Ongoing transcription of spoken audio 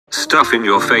stuff in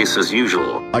your face as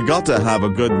usual. I got to have a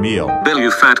good meal. Bill,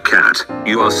 you fat cat.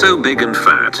 You are so big and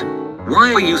fat.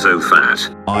 Why are you so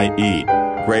fat? I eat.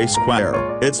 Gray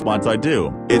square. It's what I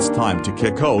do. It's time to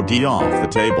kick OD off the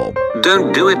table.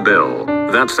 Don't do it, Bill.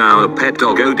 That's our pet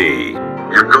dog OD.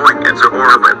 You're going into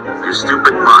orbit, you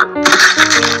stupid mutt.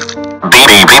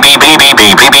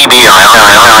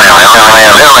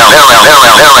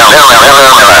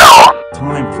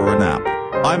 Time for a nap.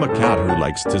 I'm a cat who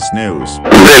likes to snooze.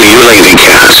 Bill, you lazy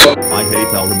cat. I hate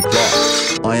alarm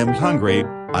clocks. I am hungry.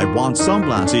 I want some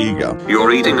Blasiga.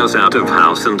 You're eating us out of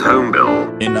house and home,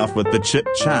 Bill. Enough with the chit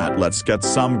chat, let's get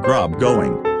some grub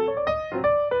going.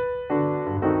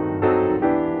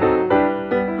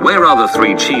 Where are the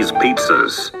 3 cheese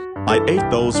pizzas? I ate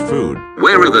those food.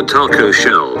 Where are the taco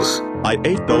shells? I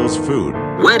ate those food.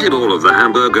 Where did all of the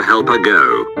hamburger helper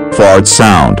go? Fart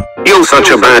sound. You're such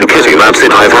a bad kitty, that's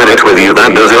it, I've had it with you,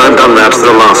 that does it, I'm done, that's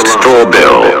the last straw,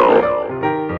 Bill.